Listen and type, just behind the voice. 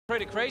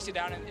pretty crazy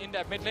down in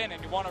that mid lane,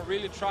 and you want to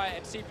really try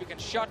and see if you can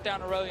shut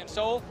down Aurelion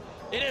Sol,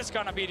 it is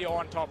going to be the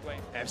Ornn top lane.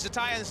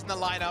 Zetia's in the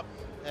lineup.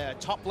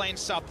 Top lane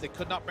sub, they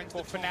could not bring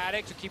For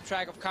Fnatic to keep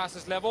track of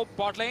Kaza's level.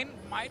 Bot lane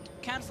might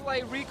cancel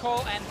a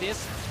recall, and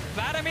this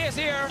Vladimir is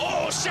here.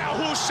 Oh,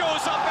 Xiaohu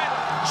shows up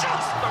at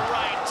just the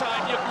right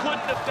time. You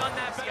couldn't have done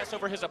that best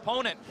over his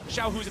opponent.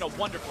 Xiaohu's in a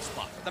wonderful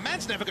spot. The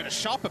man's never going to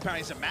shop,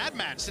 apparently. He's a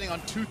madman, sitting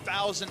on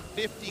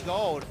 2,050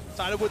 gold.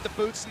 Started with the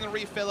boots and the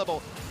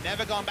refillable.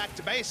 Never gone back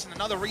to base, and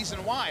another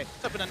reason why.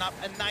 Opening up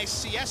a nice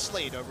CS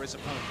lead over his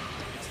opponent.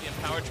 The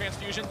Empower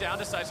Transfusion down,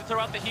 decides to throw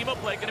out the Hemo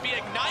Blade, going to be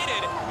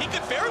ignited. He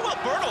could very well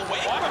burn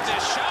away from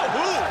this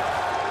Xiaohu.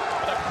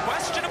 With a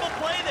questionable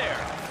play there.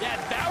 Yeah,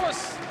 that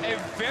was a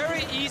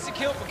very easy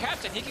kill for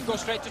Captain. He can go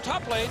straight to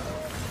top lane.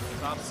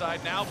 Top side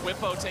now,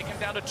 Whippo taken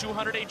down to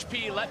 200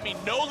 HP. Let me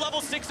know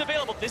level 6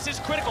 available. This is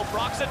critical.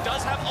 Broxa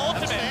does have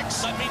ultimate.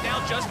 Let me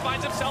now just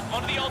finds himself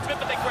onto the ultimate,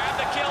 but they grab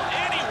the kill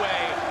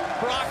anyway.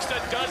 Broxa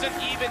doesn't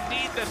even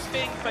need the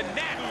sting.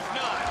 Fnatic, who's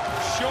not.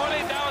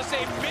 Surely that was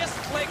a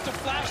misclick to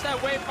flash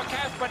that wave for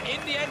Caps, but in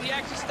the end he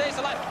actually stays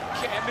alive.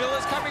 Camille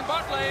is coming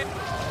bot lane.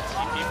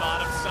 TP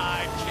bottom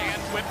side. Can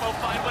Whippo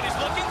find what he's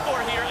looking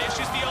for here?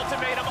 Issues the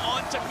ultimatum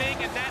onto Ming,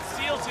 and that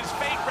seals his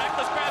fate.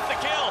 Reckless grabs the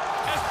kill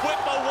as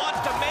Whippo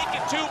wants to make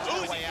it to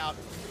Uzi. Way out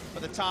for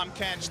the Tom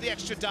Kench. The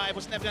extra dive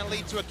was never going to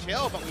lead to a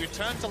kill, but we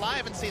return to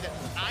live and see that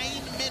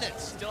 9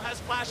 minutes. Still has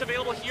flash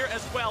available here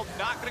as well.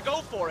 Not going to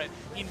go for it.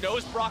 He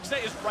knows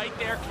Broxa is right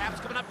there. Cap's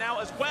coming up now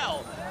as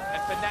well.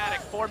 And Fnatic,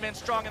 4 men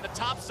strong in the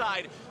top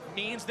side,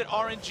 means that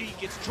RNG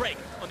gets Drake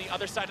on the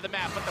other side of the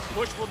map, but the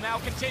push will now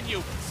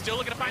continue. Still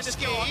looking to find this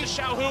kill on the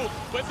Xiaohu.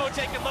 Whippo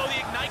taking low, the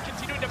Ignite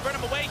continuing to burn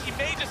him away. He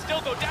may just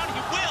still go down.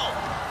 He will.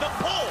 The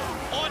pull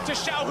onto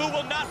Xiaohu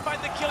will not find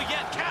the kill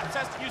yet. Caps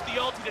has to use the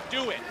ulti to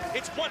do it.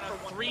 It's 1 for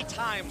 1 3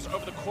 times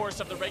over the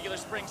course of the regular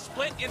spring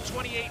split in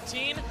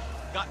 2018.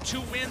 Got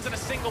 2 wins and a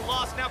single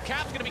loss. Now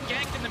Cap's gonna be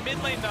ganked in the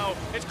mid lane though.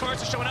 It's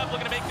Karsa showing up,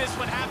 looking to make this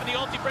one happen. The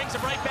ulti brings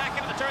him right back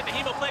into the turret. The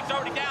Hemo Plague's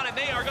already down, and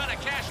they are gonna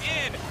cash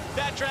in.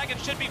 That dragon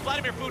should be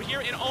Vladimir food here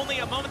in only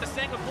a moment. The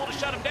Sanguine pull to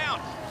shut him down.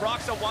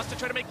 Broxa wants to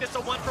try to make this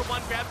a 1 for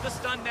 1. Grabs the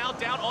stun now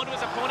down onto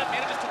his opponent.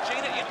 Manages to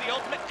chain it into the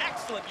ultimate.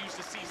 Excellent use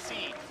of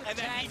CC. And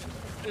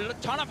then a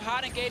ton of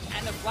hard engage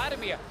and a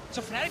Vladimir.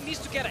 So Fnatic needs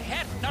to get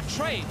ahead, not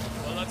trade.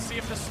 Well, let's see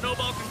if the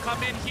snowball can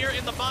come in here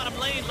in the bottom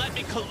lane. Let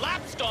me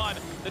collapsed on.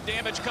 The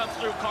damage comes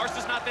through.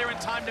 Karsa's not there in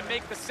time to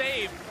make the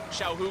save.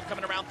 Xiaohu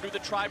coming around through the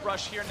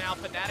tri-brush here now.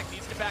 Fnatic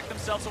needs to back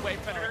themselves away.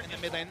 Predator In the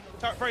mid lane,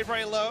 turret very,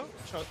 very low.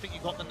 So I think you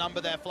got the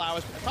number there,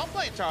 Flowers. But the top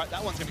lane turret,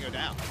 that one's going to go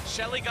down.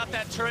 Shelly got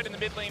that turret in the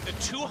mid lane to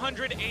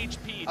 200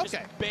 HP. Just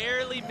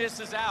barely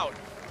misses out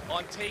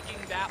on taking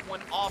that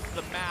one off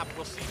the map.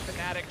 We'll see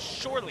Fnatic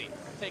surely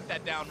take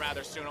that down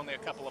rather soon. Only a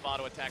couple of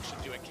auto attacks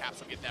should do it. Caps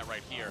will get that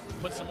right here.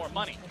 Put some more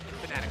money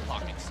in Fnatic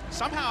pockets.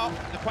 Somehow,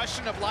 the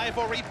question of live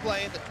or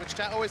replay, which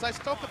chat always likes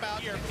to talk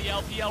about. Here, the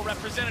LPL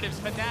representatives,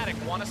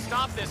 Fnatic, want to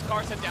stop this.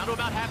 Karsa down to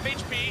about half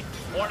HP.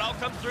 Ornn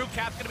comes through.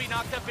 Cap's going to be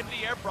knocked up into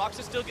the air.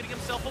 Broxa still getting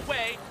himself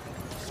away.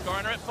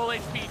 Skarner at full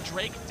HP.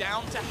 Drake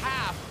down to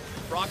half.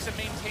 Broxa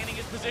maintaining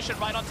his position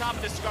right on top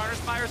of this.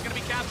 Skarner's fire is going to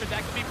be captured.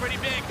 That could be pretty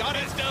big. Got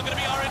it. It's still going to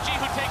be RNG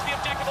who takes the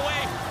objective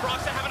away.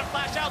 Broxa having to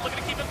flash out,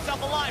 looking to keep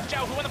himself alive.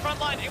 Xiaohu in the front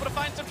line, able to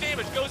find some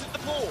damage. Goes into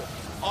the pool.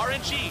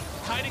 RNG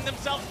hiding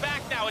themselves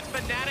back now. It's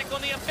Fnatic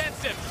on the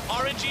offensive.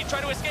 RNG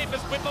trying to escape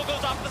as Whippo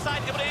goes off to the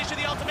side, able to issue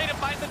the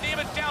ultimatum, finds the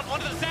damage down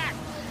onto the Zac.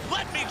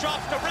 Let me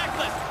drops to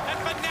Reckless, and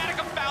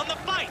Fnatic have found the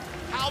fight.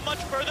 How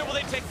much further will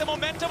they take the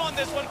momentum on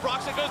this one?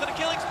 Broxa goes on a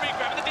killing spree,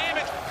 grabbing the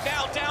damage.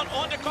 Now down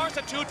onto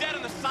Karsa, 2 dead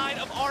on the side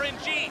of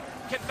RNG.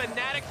 Can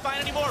Fnatic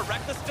find any more?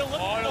 Reckless still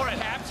looking for it.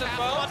 Caps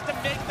wants to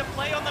make the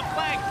play on the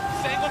flank.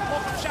 Sanguine pull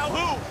from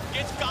Xiaohu.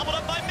 Gets gobbled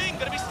up by Ming.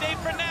 Gonna be saved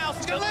for now.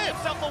 Still gets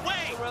himself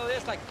away. Well,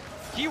 it's like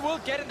he will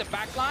get in the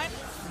back line,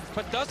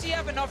 but does he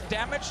have enough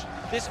damage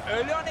this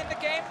early on in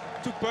the game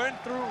to burn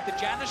through the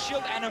Janus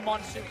shield and a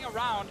Monsoon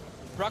around?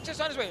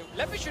 Broxa's on his way.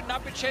 Lemmy should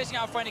not be chasing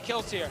out for any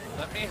kills here.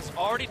 Lemmy has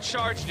already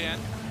charged in.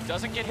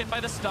 Doesn't get hit by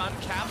the stun.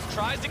 Caps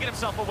tries to get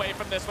himself away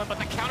from this one, but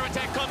the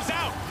counterattack comes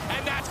out,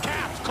 and that's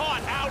Caps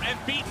caught out and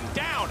beaten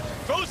down.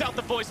 Throws out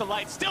the voice of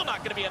light. Still not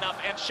going to be enough,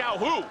 and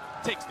Xiaohu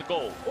takes the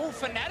goal. Oh,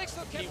 Fnatic's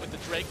looking with the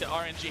Drake that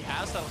RNG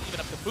has. That'll even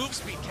up the move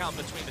speed count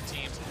between the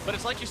teams. But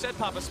it's like you said,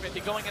 Papa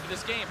Smithy, going into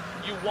this game,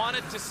 you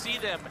wanted to see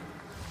them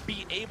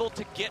be able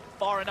to get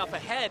far enough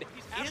ahead.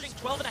 He's averaging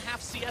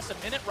 12.5 CS a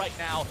minute right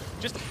now,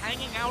 just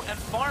hanging out and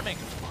farming.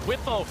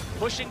 Whippo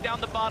pushing down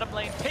the bottom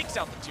lane, takes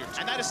out the tier 2.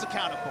 And that is the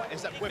counterpoint,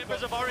 is that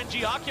Members of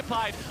RNG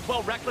occupied,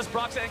 while Reckless,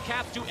 Broxa, and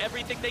Caps do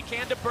everything they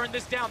can to burn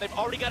this down. They've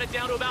already got it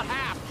down to about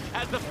half.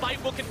 As the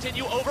fight will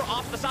continue over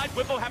off the side,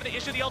 Whippo having to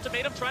issue the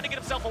ultimatum, trying to get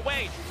himself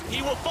away.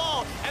 He will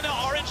fall, and the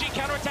RNG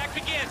counterattack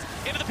begins.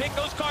 Into the pit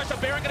goes Karsa.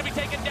 Baron going to be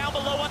taken down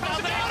below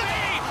 1,000 HP.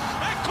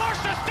 And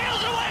Karsa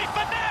steals away.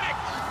 Fnatic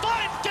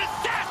finds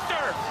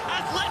disaster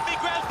as Letme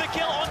grabs the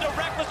kill onto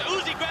Reckless.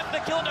 Uzi grabs the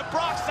kill onto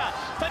Broxa.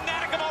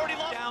 Fnatic have already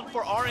lost down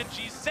for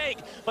RNG's sake,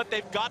 but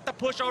they've got the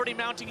push already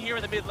mounting here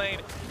in the mid lane.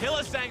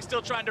 Hylissang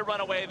still trying to run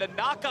away. The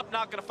knock-up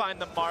not going to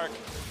find the mark.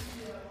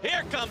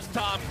 Here comes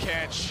Tom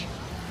Kench.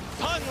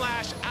 Tongue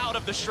lash out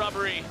of the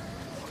shrubbery.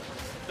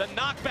 The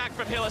knockback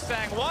from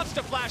Hylissang wants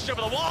to flash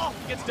over the wall,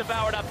 gets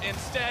devoured up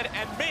instead,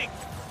 and Mink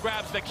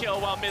grabs the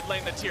kill while mid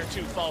lane the tier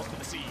 2 falls to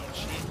the siege.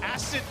 The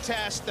acid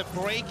test, the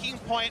breaking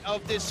point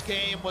of this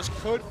game was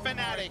could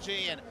Fnatic,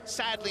 and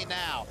sadly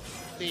now,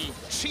 the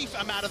chief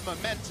amount of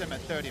momentum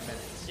at 30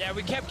 minutes. Yeah,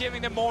 we kept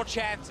giving them more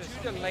chances.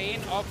 To the lane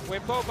of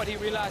Whippo, but he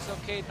realized,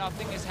 okay,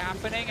 nothing is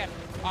happening, and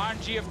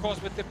RNG, of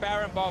course, with the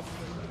Baron buff,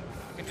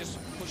 can just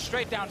push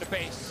straight down to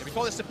base. We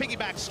call this the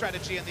piggyback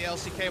strategy in the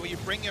LCK, where you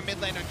bring your mid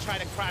laner and try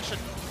to crash a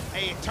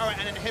turret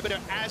and an inhibitor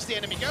as the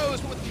enemy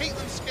goes. But with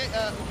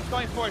Caitlyn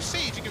going for a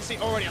siege, you can see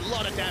already a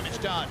lot of damage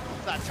done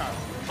to that turret.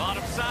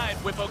 Bottom side,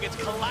 Whippo gets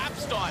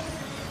collapsed on.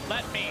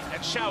 Let Me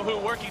and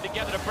Xiaohu working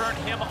together to burn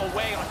him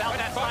away without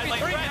that sideline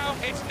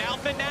threat. It's now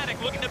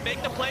Fnatic looking to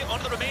make the play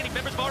onto the remaining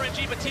members of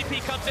RNG, but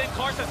TP comes in.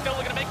 Karsa still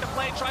looking to make the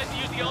play, tries to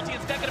use the ulti,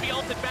 instead going to be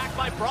ulted back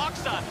by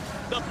Broxa.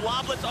 The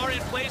Bloblets are in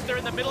place, they're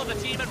in the middle of the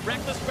team, and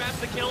Reckless grabs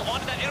the kill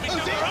onto that enemy.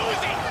 Uzi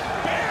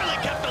barely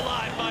kept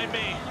alive by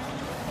me.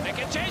 They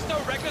can chase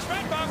though, Reckless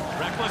red buff.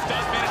 Reckless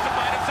does manage to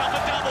find himself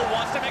a double,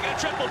 wants to make it a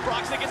triple.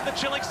 Broxa gets the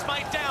chilling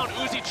smite down.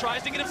 Uzi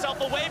tries to get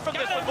himself away from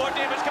this one. More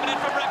damage coming in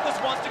from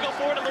Reckless, wants to go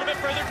forward a little bit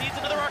further, needs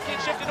another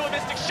arcane shift into a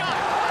mystic shot.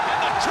 And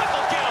the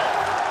triple kill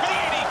for the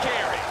AD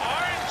carry.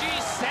 RNG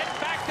sent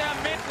back their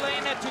mid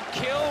laner to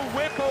kill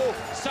Whippo.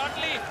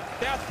 Suddenly,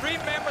 there are 3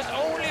 members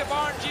only of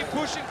RNG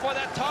pushing for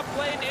that top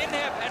lane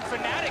inhib, and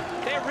Fnatic,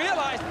 they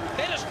realized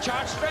they just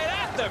charge straight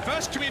at them.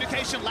 First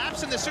communication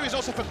lapse in the series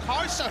also for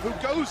Karsa, who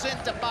goes in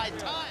to buy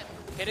time.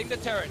 Hitting the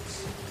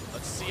turrets.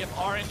 Let's see if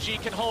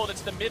RNG can hold.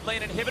 It's the mid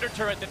lane inhibitor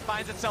turret that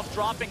finds itself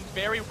dropping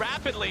very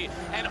rapidly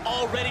and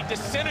already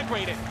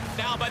disintegrated.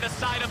 Now by the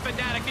side of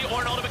Fnatic, the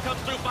Ornn ultimate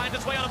comes through, finds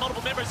its way onto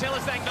multiple members.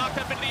 Hylissang knocked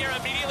up into the air,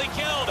 immediately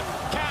killed.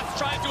 Caps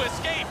tries to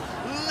escape.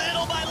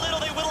 Little by little,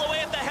 they whittle away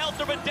at the health.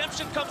 The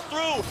redemption comes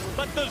through,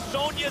 but the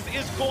Zhonya's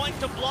is going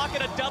to block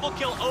it. A double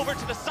kill over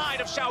to the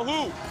side of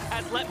Xiaohu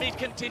as Letme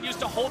continues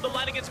to hold the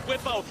line against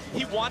Whippo.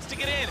 He wants to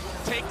get in,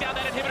 take down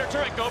that inhibitor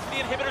turret, go for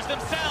the inhibitors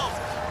themselves.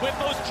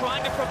 Whippo's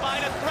trying to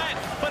provide a threat,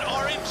 but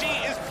RNG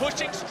is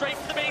pushing straight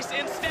for the base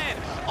instead.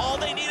 All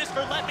they need is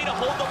for Letme to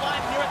hold the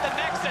line here at the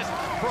Nexus.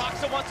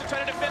 Broxa wants to try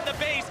to defend the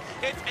base.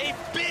 It's a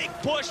big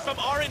push from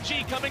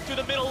RNG coming through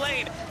the middle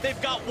lane.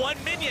 They've got 1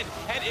 minion,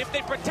 and if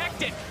they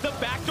protect it, the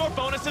backdoor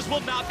bonuses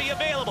will not be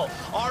available.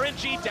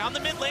 RNG down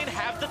the mid lane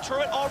have the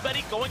turret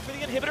already going for the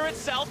inhibitor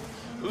itself.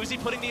 Uzi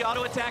putting the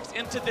auto attacks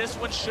into this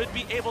one, should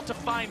be able to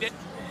find it.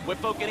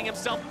 Whippo getting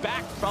himself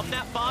back from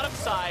that bottom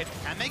side.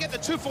 And they get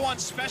the 2-for-1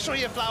 special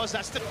here, Flowers.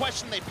 That's the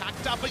question they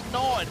packed up,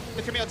 ignored.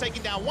 The Camille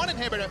taking down 1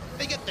 inhibitor.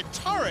 They get the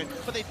turret,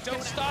 but they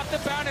don't stop the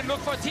Baron and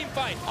look for a team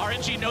fight.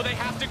 RNG know they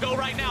have to go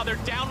right now.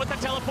 They're down with the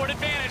teleport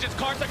advantage. It's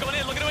Karsa going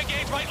in, looking to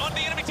engage right on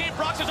the enemy team.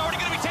 Broxa's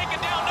already going to be taken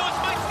down. No,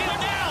 Smite steal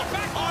down.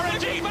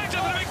 RNG just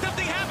going to make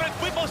something happen.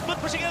 Whippo split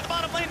pushing into the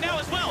bottom lane now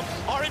as well.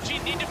 RNG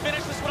need to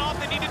finish this one off.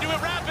 They need to do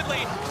it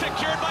rapidly.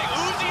 Secured by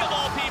Uzi of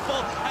all people.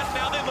 As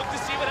now they look to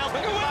see what else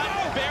they can find.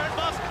 Baron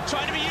buffs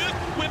trying to be used.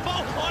 Whippo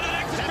on an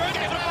Nexus first.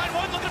 Able to find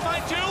 1, looking to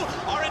find 2.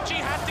 RNG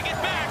has to get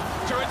back.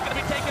 Turret's going to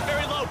be taken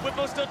very low.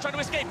 Whippo's still trying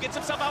to escape. Gets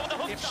himself out with a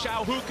hook. If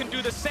Xiaohu can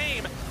do the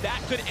same, that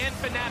could end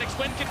Fnatic's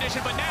win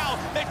condition. But now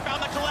they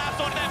found the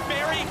collapse onto that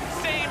very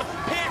same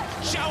pit.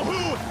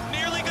 Xiaohu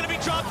nearly going to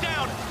be dropped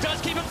down. Does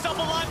keep himself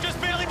alive just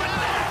barely. But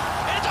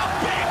it's a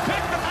big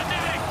pick for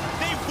Fnatic.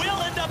 They will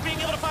end up being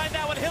able to find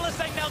that one.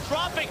 Hylissang now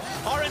dropping.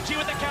 RNG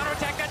with the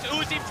counterattack. That's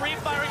Uzi free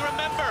firing.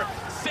 Remember,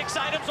 6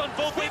 items on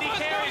both AD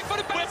carries.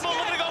 Whippo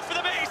looking to go for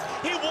the base.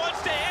 He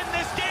wants to end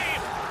this game.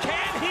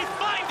 Can he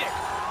find it?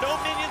 No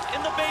minions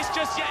in the base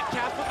just yet.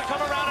 Cap looking to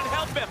come around and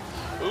help him.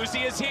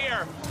 Uzi is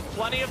here.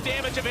 Plenty of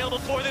damage available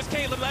for this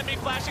Caitlyn. Let me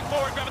flashing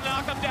forward, grabbing the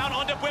knockup down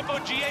onto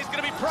Whippo. GA is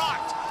going to be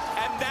procced.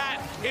 And that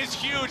is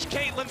huge.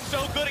 Caitlyn's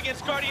so good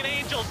against Guardian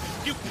Angels.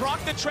 You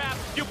proc the trap,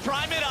 you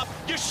prime it up,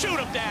 you shoot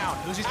him down.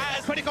 Uzi's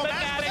as critical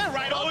Fnatic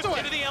right goes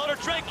into the Elder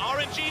Drake.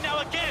 RNG now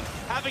again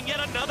having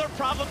yet another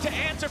problem to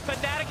answer.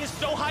 Fnatic is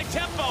so high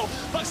tempo,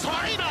 but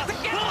Karsa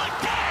will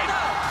again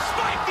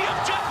spike the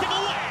objective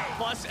away.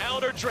 Plus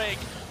Elder Drake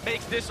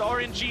makes this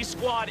RNG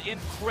squad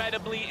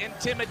incredibly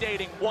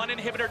intimidating. 1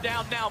 inhibitor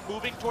down now,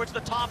 moving towards the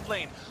top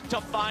lane to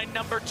find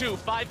number 2.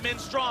 5 men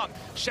strong.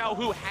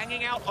 Xiaohu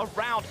hanging out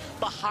around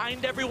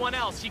behind everyone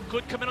else. He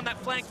could come in on that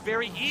flank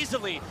very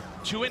easily.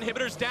 2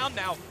 inhibitors down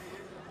now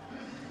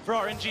for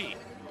RNG.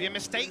 Be a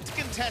mistake to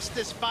contest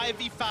this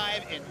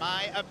 5v5, in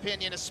my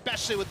opinion,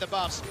 especially with the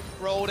buffs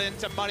rolled in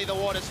to muddy the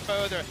waters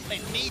further. They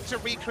need to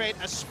recreate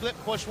a split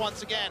push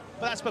once again,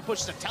 but that split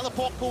push is a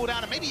teleport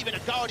cooldown and maybe even a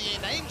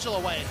Guardian Angel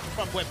away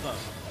from Whippo.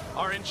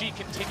 RNG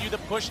continue the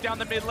push down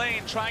the mid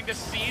lane, trying to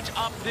siege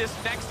up this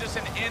Nexus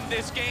and end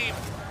this game.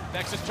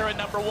 Nexus turret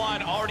number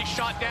 1 already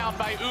shot down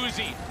by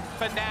Uzi.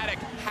 Fnatic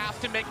have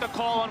to make the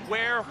call on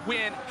where,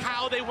 when,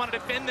 how they want to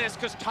defend this,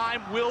 because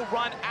time will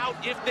run out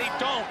if they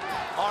don't.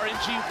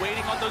 RNG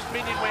waiting on those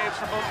minion waves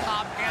from both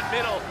top and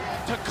middle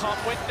to come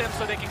with them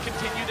so they can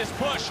continue this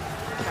push.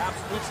 Caps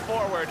moves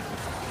forward.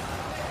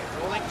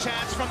 Rolling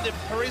chants from the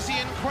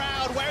Parisian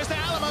crowd. Where's the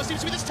Alamo?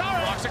 Seems to be this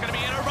turret. Brox are going to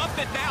be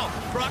interrupted now.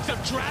 Broxa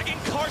dragging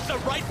Karsa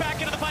right back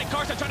into the fight.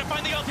 Karsa trying to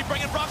find the ulti,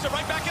 bringing Broxa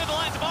right back into the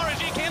lines of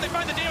RNG. Can they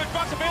find the damage?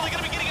 Broxa barely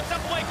going to be getting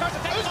himself away. Karsa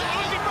takes the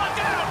RNG, brought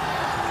down.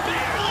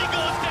 Barely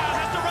goes down.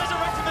 Has to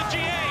resurrect from the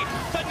GA.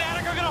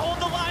 Fnatic are going to hold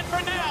the line for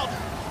now.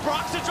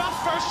 Broxa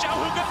drops first.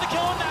 Xiaohu got the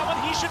kill on that one.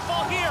 He should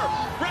fall here.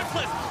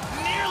 Reckless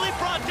nearly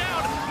brought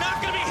down. Not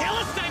going to be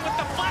Hylissang with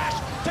the flash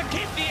to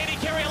keep the AD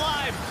carry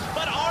alive.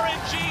 But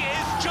RNG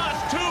is just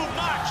too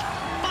much.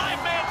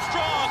 5-man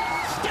strong.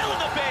 Still in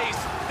the base.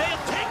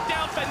 They'll take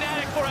down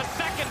Fnatic for a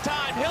second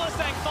time.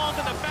 Hylissang falls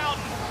in the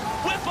fountain.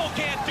 Whipple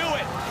can't do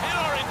it. And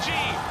RNG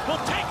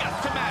will take us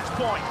to match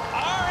point.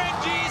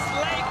 RNG's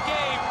late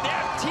game.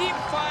 They're team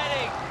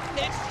fighting.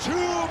 It's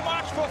too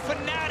much for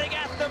Fnatic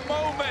at the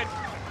moment.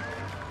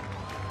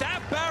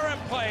 That Baron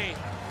play,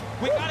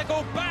 we gotta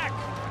go back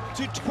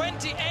to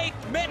 28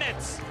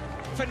 minutes.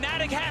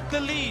 Fnatic had the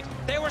lead.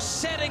 They were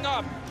setting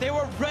up. They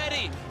were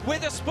ready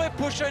with a split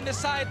pusher in the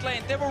side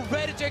lane. They were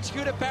ready to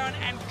execute a Baron,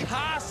 and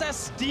Kaza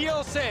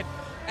steals it.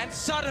 And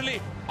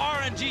suddenly,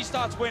 RNG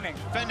starts winning.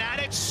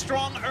 Fnatic's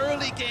strong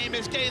early game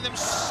is getting them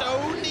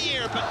so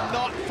near, but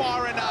not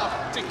far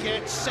enough to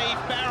get safe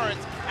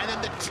Barons. And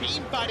then the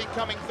team fighting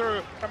coming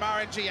through from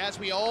RNG, as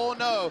we all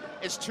know,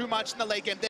 is too much in the late game.